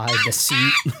lie,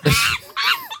 deceit,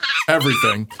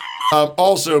 everything.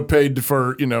 Also paid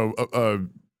for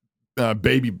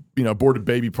aborted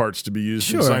baby parts to be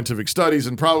used in scientific studies,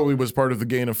 and probably was part of the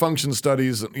gain of function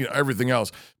studies and everything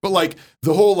else. But like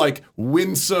the whole like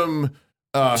winsome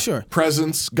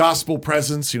presence, gospel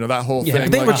presence, that whole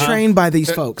thing. They were trained by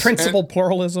these folks. Principle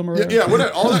pluralism or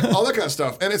all that kind of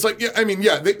stuff. And it's like,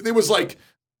 there was like,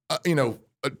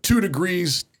 2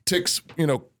 degrees ticks,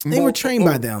 they were trained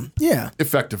by them. Yeah.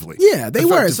 Effectively. Yeah, they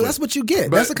were. So that's what you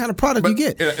get. That's the kind of product you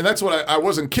get. And that's what I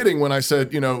wasn't kidding when I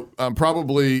said,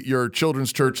 probably your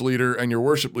children's church leader and your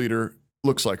worship leader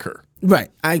looks like her. Right.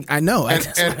 I know. And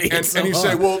you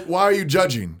say, well, why are you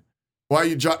judging? Why are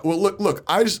you well, look,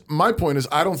 my point is,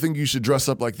 I don't think you should dress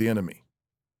up like the enemy.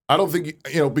 I don't think,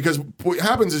 because what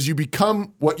happens is you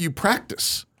become what you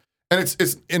practice. And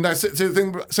and I say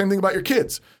the same thing about your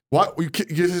kids.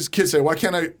 His kids say, why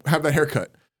can't I have that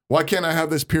haircut? Why can't I have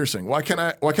this piercing? Why can't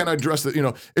I dress that?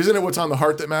 Isn't it what's on the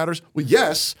heart that matters? Well,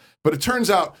 yes, but it turns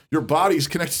out your body's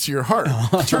connected to your heart.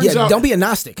 Don't be a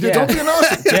Gnostic. Don't be a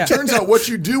Gnostic. It turns out what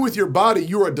you do with your body,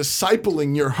 you are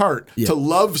discipling your heart to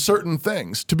love certain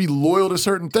things, to be loyal to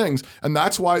certain things. And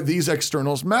that's why these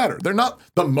externals matter. They're not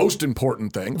the most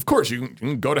important thing. Of course, you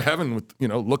can go to heaven with,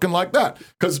 looking like that,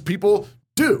 because people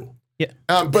do. Yeah.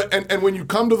 But when you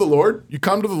come to the Lord,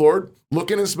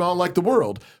 looking and smelling like the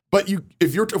world. But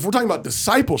if we're talking about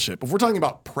discipleship, if we're talking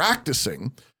about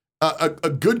practicing, a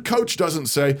good coach doesn't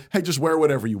say, hey, just wear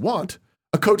whatever you want.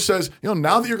 A coach says,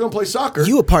 now that you're going to play soccer,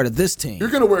 you are part of this team. You're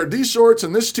going to wear these shorts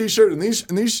and this T-shirt and these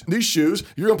shoes.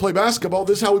 You're going to play basketball.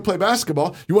 This is how we play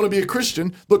basketball. You want to be a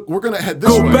Christian? Look, we're going to head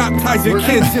this way. Go baptize your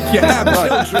kids if you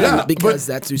have children. Yeah, because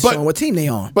that's who's showing what team they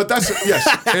on. But yes,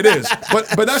 it is.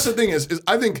 But that's the thing is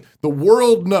I think the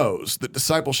world knows that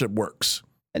discipleship works.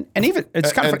 And even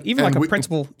it's kind of like a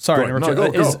principle. Sorry,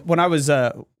 go. When I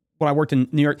worked in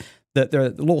New York.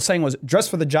 The little saying was, dress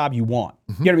for the job you want.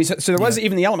 Mm-hmm. You know what I mean? So there wasn't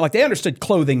even the element, like they understood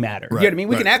clothing mattered. Right. You know what I mean?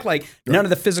 We can act like none of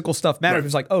the physical stuff mattered. It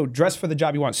was like, oh, dress for the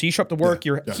job you want. So you show up to work,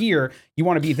 you're here, you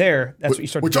want to be there. That's what you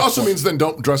start to Which also means then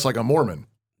don't dress like a Mormon.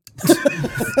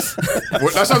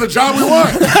 That's not the job we want.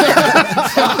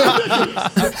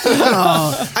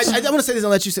 I want to say this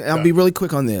and let you say, I'll be really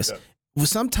quick on this. Yeah. Well,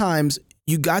 sometimes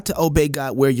you got to obey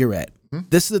God where you're at.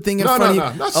 This is the thing in front of you.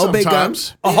 Not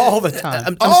sometimes. All the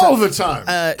time. All the time.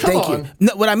 Thank you.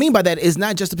 No, what I mean by that is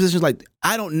not just the positions like,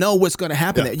 I don't know what's going to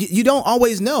happen there. You don't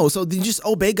always know. So you just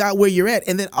obey God where you're at.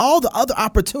 And then all the other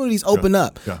opportunities open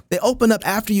up. Yeah. They open up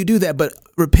after you do that. But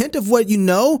repent of what you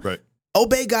know. Right.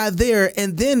 Obey God there.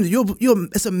 And then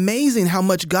it's amazing how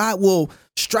much God will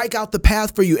strike out the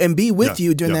path for you and be with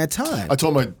you during that time. I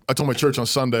told my church on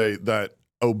Sunday that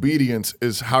obedience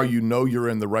is how you know you're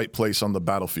in the right place on the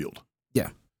battlefield.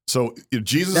 Yeah. So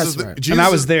Jesus That's is the, right. Jesus, and I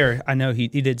was there. I know he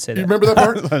did say that. You remember that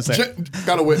part?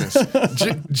 Got a witness.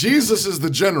 Jesus is the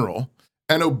general,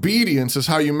 and obedience is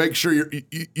how you make sure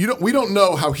we don't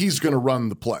know how he's going to run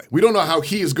the play. We don't know how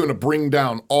he is going to bring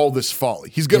down all this folly.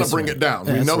 He's going to bring it down.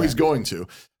 We know he's going to.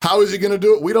 How is he going to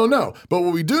do it? We don't know. But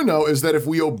what we do know is that if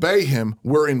we obey him,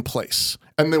 we're in place.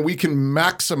 And then we can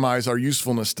maximize our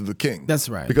usefulness to the king. That's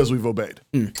right. Because we've obeyed.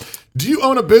 Do you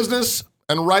own a business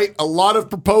and write a lot of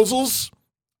proposals?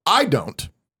 I don't,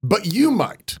 but you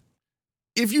might.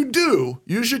 If you do,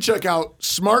 you should check out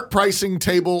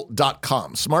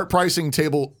smartpricingtable.com.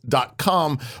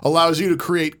 Smartpricingtable.com allows you to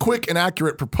create quick and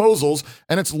accurate proposals,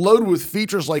 and it's loaded with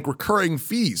features like recurring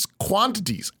fees,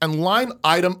 quantities, and line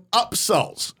item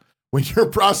upsells. When your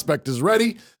prospect is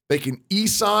ready, they can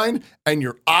e-sign, and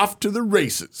you're off to the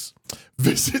races.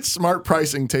 Visit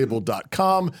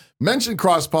smartpricingtable.com. Mention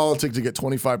CrossPolitic to get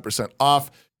 25% off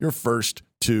your first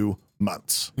 2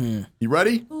 months. You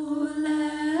ready?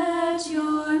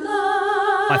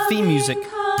 My theme music.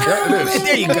 Yeah, it is.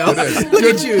 There you go. It is. Look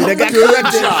at you. They got good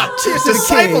job. Cheers to the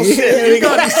Discipleship. He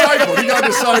got discipled.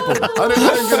 I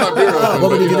didn't get my beer open.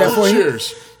 What would you do that for you?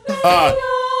 Cheers.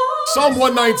 Psalm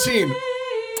 119.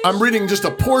 I'm reading just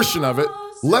a portion of it.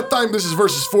 This is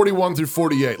verses 41 through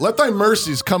 48. Let thy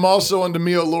mercies come also unto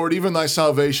me, O Lord, even thy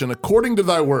salvation, according to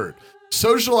thy word.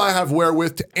 So shall I have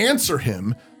wherewith to answer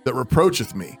him that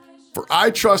reproacheth me. For I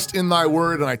trust in thy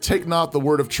word, and I take not the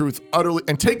word of truth utterly,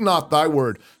 and take not thy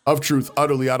word of truth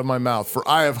utterly out of my mouth. For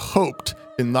I have hoped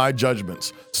in thy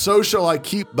judgments. So shall I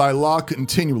keep thy law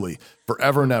continually,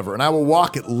 forever and ever. And I will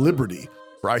walk at liberty,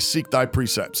 for I seek thy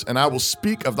precepts. And I will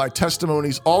speak of thy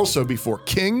testimonies also before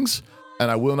kings,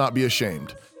 and I will not be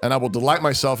ashamed. And I will delight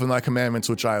myself in thy commandments,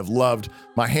 which I have loved.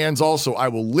 My hands also I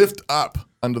will lift up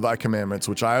unto thy commandments,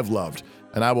 which I have loved,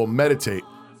 and I will meditate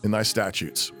in thy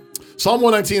statutes. Psalm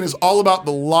 119 is all about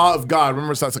the law of God.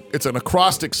 Remember, it's an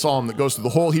acrostic psalm that goes through the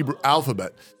whole Hebrew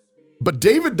alphabet. But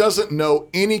David doesn't know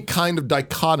any kind of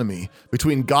dichotomy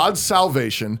between God's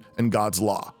salvation and God's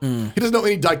law. He doesn't know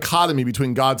any dichotomy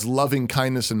between God's loving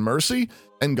kindness and mercy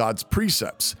and God's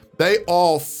precepts. They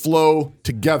all flow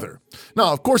together.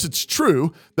 Now, of course, it's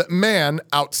true that man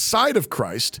outside of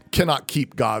Christ cannot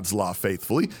keep God's law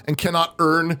faithfully and cannot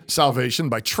earn salvation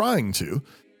by trying to.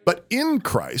 But in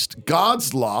Christ,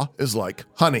 God's law is like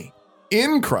honey.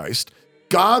 In Christ,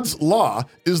 God's law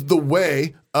is the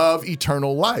way of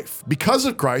eternal life. Because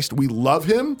of Christ, we love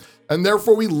him, and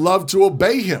therefore we love to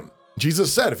obey him.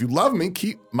 Jesus said, if you love me,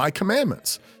 keep my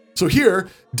commandments. So here,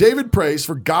 David prays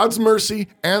for God's mercy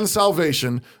and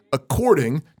salvation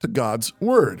according to God's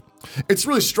word. It's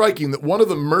really striking that one of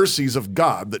the mercies of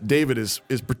God that David is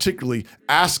particularly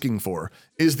asking for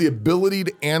is the ability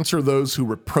to answer those who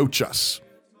reproach us.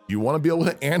 You want to be able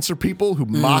to answer people who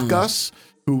mock us,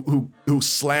 who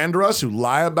slander us, who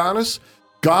lie about us?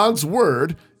 God's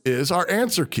word is our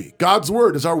answer key. God's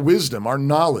word is our wisdom, our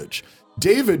knowledge.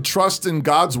 David trusts in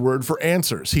God's word for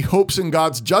answers. He hopes in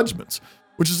God's judgments,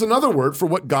 which is another word for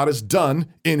what God has done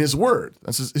in his word.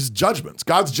 That's his judgments.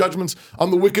 God's judgments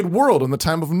on the wicked world in the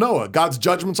time of Noah. God's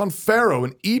judgments on Pharaoh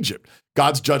in Egypt.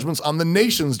 God's judgments on the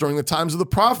nations during the times of the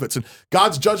prophets. And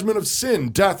God's judgment of sin,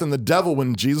 death, and the devil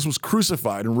when Jesus was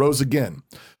crucified and rose again.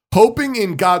 Hoping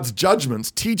in God's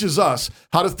judgments teaches us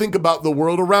how to think about the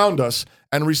world around us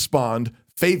and respond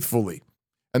faithfully.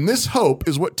 And this hope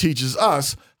is what teaches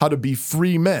us how to be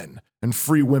free men and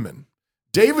free women.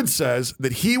 David says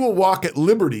that he will walk at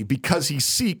liberty because he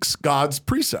seeks God's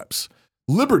precepts.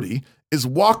 Liberty is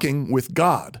walking with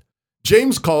God.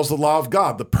 James calls the law of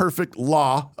God the perfect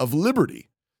law of liberty.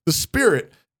 The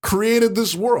Spirit created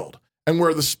this world, and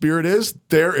where the Spirit is,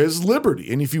 there is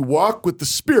liberty. And if you walk with the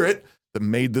Spirit that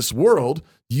made this world,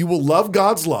 you will love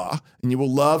God's law, and you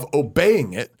will love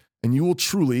obeying it, and you will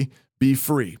truly be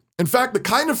free. In fact, the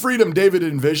kind of freedom David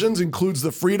envisions includes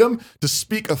the freedom to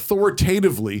speak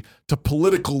authoritatively to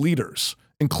political leaders,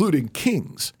 including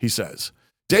kings, he says.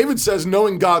 David says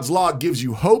knowing God's law gives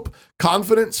you hope,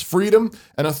 confidence, freedom,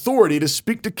 and authority to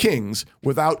speak to kings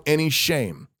without any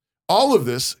shame. All of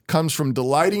this comes from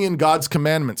delighting in God's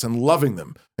commandments and loving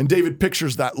them. And David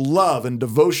pictures that love and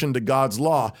devotion to God's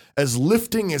law as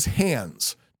lifting his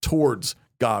hands towards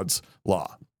God's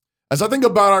law. As I think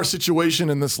about our situation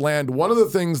in this land, one of the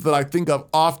things that I think of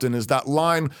often is that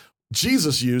line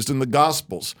Jesus used in the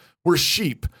Gospels, we're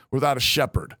sheep without a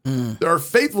shepherd. There are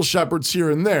faithful shepherds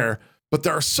here and there, but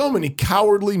there are so many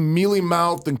cowardly,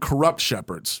 mealy-mouthed, and corrupt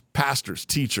shepherds, pastors,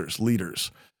 teachers,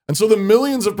 leaders. And so the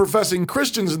millions of professing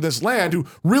Christians in this land who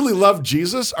really love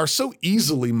Jesus are so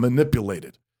easily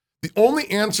manipulated. The only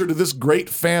answer to this great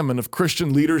famine of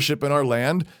Christian leadership in our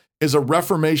land is a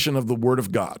reformation of the Word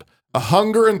of God, a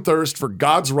hunger and thirst for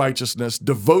God's righteousness,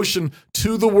 devotion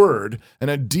to the Word, and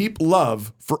a deep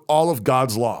love for all of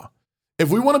God's law. If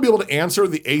we want to be able to answer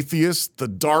the atheists, the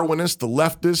Darwinists, the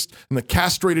leftists, and the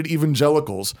castrated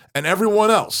evangelicals, and everyone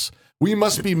else, we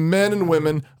must be men and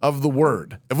women of the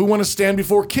Word. If we want to stand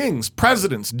before kings,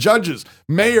 presidents, judges,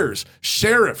 mayors,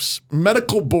 sheriffs,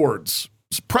 medical boards,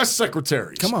 press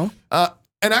secretaries, and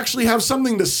actually have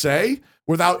something to say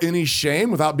without any shame,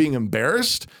 without being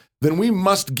embarrassed, then we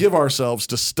must give ourselves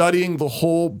to studying the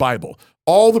whole Bible,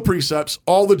 all the precepts,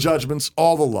 all the judgments,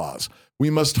 all the laws. We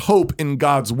must hope in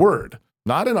God's word,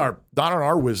 not in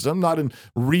our wisdom, not in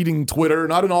reading Twitter,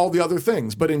 not in all the other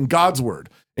things, but in God's word,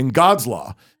 in God's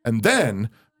law. And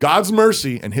then God's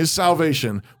mercy and his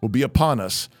salvation will be upon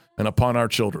us and upon our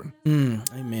children.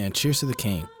 Amen. Cheers to the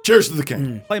King. Cheers to the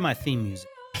King. Play my theme music.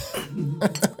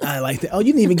 I like that. Oh,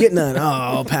 you didn't even get none.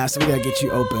 Oh, Pastor, we got to get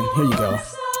you open. Here you go.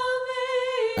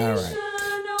 All right.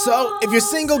 So if you're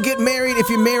single, get married. If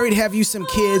you're married, have you some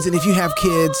kids. And if you have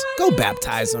kids, go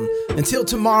baptize them. Until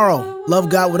tomorrow, love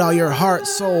God with all your heart,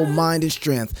 soul, mind, and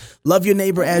strength. Love your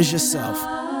neighbor as yourself.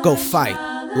 Go fight,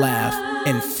 laugh,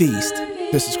 and feast.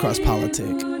 This is Cross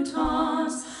Politic.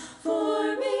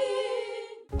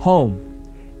 Home.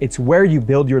 It's where you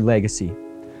build your legacy,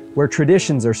 where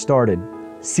traditions are started,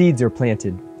 seeds are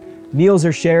planted, meals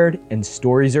are shared, and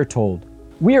stories are told.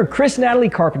 We are Chris and Natalie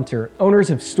Carpenter,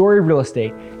 owners of Story Real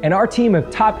Estate, and our team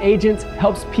of top agents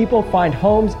helps people find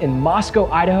homes in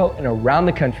Moscow, Idaho, and around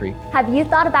the country. Have you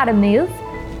thought about a move?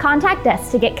 Contact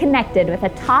us to get connected with a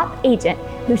top agent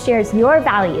who shares your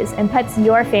values and puts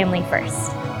your family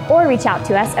first. Or reach out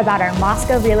to us about our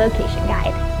Moscow relocation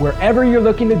guide. Wherever you're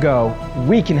looking to go,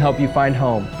 we can help you find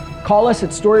home. Call us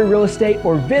at Story Real Estate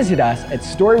or visit us at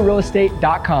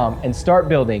storyrealestate.com and start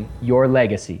building your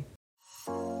legacy.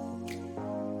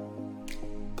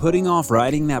 Putting off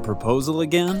writing that proposal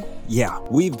again? Yeah,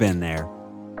 we've been there.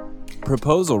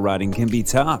 Proposal writing can be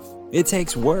tough. It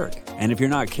takes work, and if you're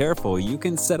not careful, you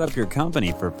can set up your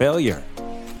company for failure.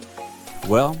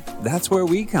 Well, that's where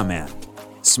we come in.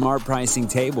 Smart Pricing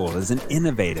Table is an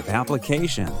innovative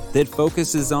application that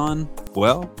focuses on,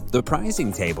 well, the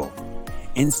pricing table.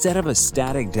 Instead of a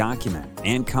static document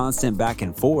and constant back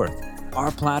and forth,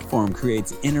 our platform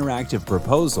creates interactive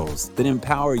proposals that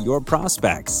empower your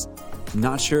prospects.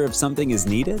 Not sure if something is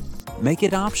needed? Make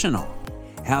it optional.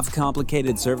 Have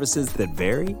complicated services that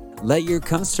vary? Let your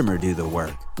customer do the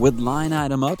work with line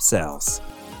item upsells.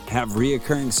 Have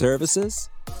reoccurring services?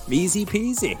 Easy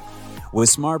peasy. With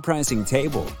Smart Pricing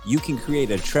Table, you can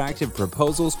create attractive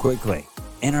proposals quickly.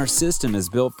 And our system is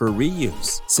built for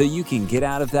reuse, so you can get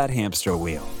out of that hamster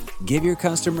wheel. Give your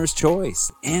customers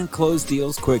choice and close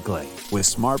deals quickly with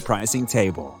Smart Pricing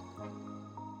Table.